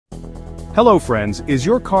Hello friends, is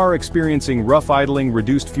your car experiencing rough idling,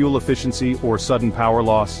 reduced fuel efficiency, or sudden power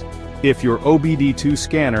loss? If your OBD-II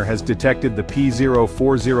scanner has detected the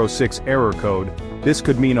P0406 error code, this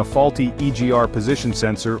could mean a faulty EGR position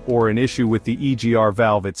sensor or an issue with the EGR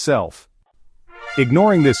valve itself.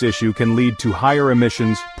 Ignoring this issue can lead to higher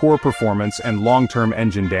emissions, poor performance, and long-term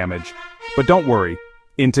engine damage. But don't worry,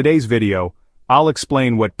 in today's video, I'll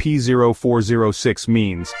explain what P0406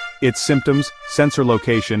 means, its symptoms, sensor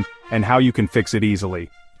location, and how you can fix it easily.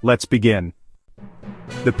 Let's begin.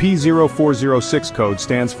 The P0406 code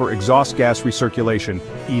stands for Exhaust Gas Recirculation,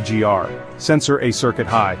 EGR, Sensor A circuit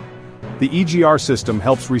high. The EGR system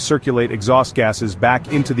helps recirculate exhaust gases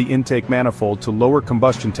back into the intake manifold to lower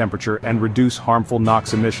combustion temperature and reduce harmful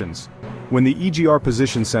NOx emissions. When the EGR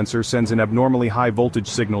position sensor sends an abnormally high voltage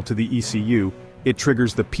signal to the ECU, it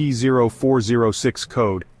triggers the P0406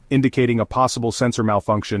 code, indicating a possible sensor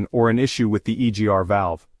malfunction or an issue with the EGR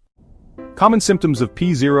valve. Common symptoms of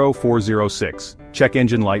P0406: check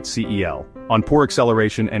engine light CEL, on poor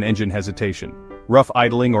acceleration and engine hesitation, rough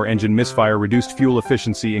idling or engine misfire, reduced fuel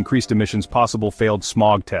efficiency, increased emissions, possible failed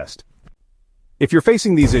smog test. If you're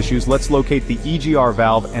facing these issues, let's locate the EGR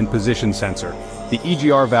valve and position sensor. The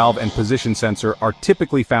EGR valve and position sensor are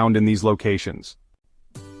typically found in these locations: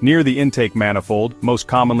 near the intake manifold, most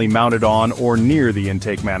commonly mounted on or near the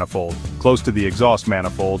intake manifold, close to the exhaust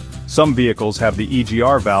manifold. Some vehicles have the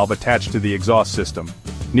EGR valve attached to the exhaust system.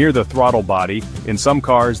 Near the throttle body, in some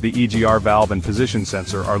cars the EGR valve and position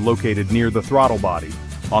sensor are located near the throttle body.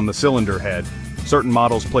 On the cylinder head, certain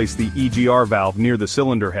models place the EGR valve near the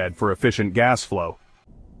cylinder head for efficient gas flow.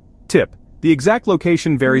 Tip: the exact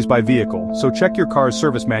location varies by vehicle, so check your car's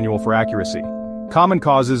service manual for accuracy. Common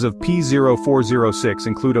causes of P0406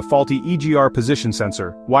 include a faulty EGR position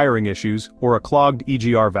sensor, wiring issues, or a clogged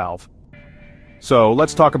EGR valve. So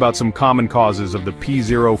let's talk about some common causes of the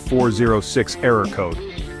P0406 error code.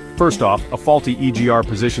 First off, a faulty EGR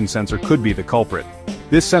position sensor could be the culprit.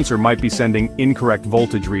 This sensor might be sending incorrect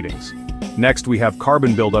voltage readings. Next, we have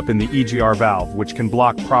carbon buildup in the EGR valve, which can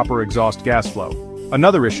block proper exhaust gas flow.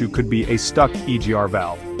 Another issue could be a stuck EGR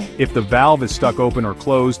valve. If the valve is stuck open or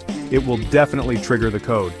closed, it will definitely trigger the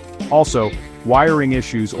code. Also, wiring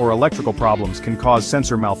issues or electrical problems can cause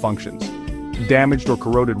sensor malfunctions. Damaged or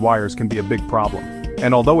corroded wires can be a big problem.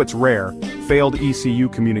 And although it's rare, failed ECU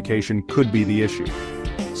communication could be the issue.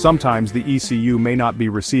 Sometimes the ECU may not be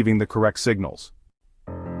receiving the correct signals.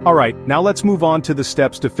 Alright, now let's move on to the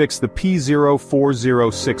steps to fix the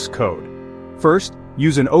P0406 code. First,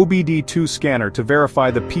 use an OBD-II scanner to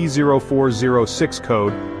verify the P0406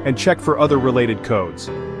 code and check for other related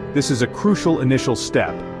codes. This is a crucial initial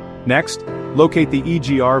step. Next, locate the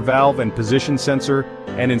EGR valve and position sensor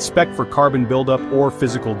and inspect for carbon buildup or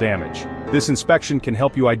physical damage. This inspection can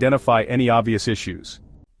help you identify any obvious issues.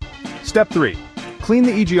 Step 3. Clean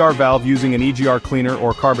the EGR valve using an EGR cleaner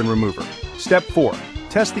or carbon remover. Step 4.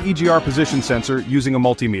 Test the EGR position sensor using a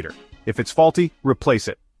multimeter. If it's faulty, replace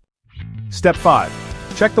it. Step 5.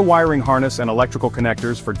 Check the wiring harness and electrical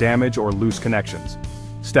connectors for damage or loose connections.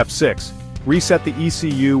 Step 6. Reset the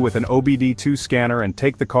ECU with an OBD-II scanner and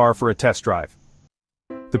take the car for a test drive.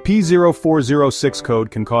 The P0406 code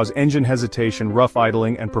can cause engine hesitation, rough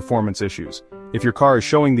idling, and performance issues. If your car is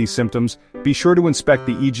showing these symptoms, be sure to inspect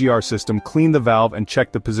the EGR system, clean the valve, and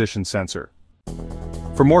check the position sensor.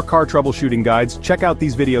 For more car troubleshooting guides, check out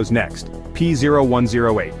these videos next.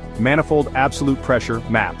 P0108, Manifold Absolute Pressure,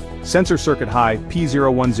 MAP. Sensor Circuit High,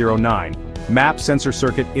 P0109, MAP Sensor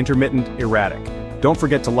Circuit Intermittent, Erratic. Don't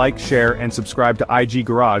forget to like, share, and subscribe to IG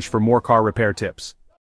Garage for more car repair tips.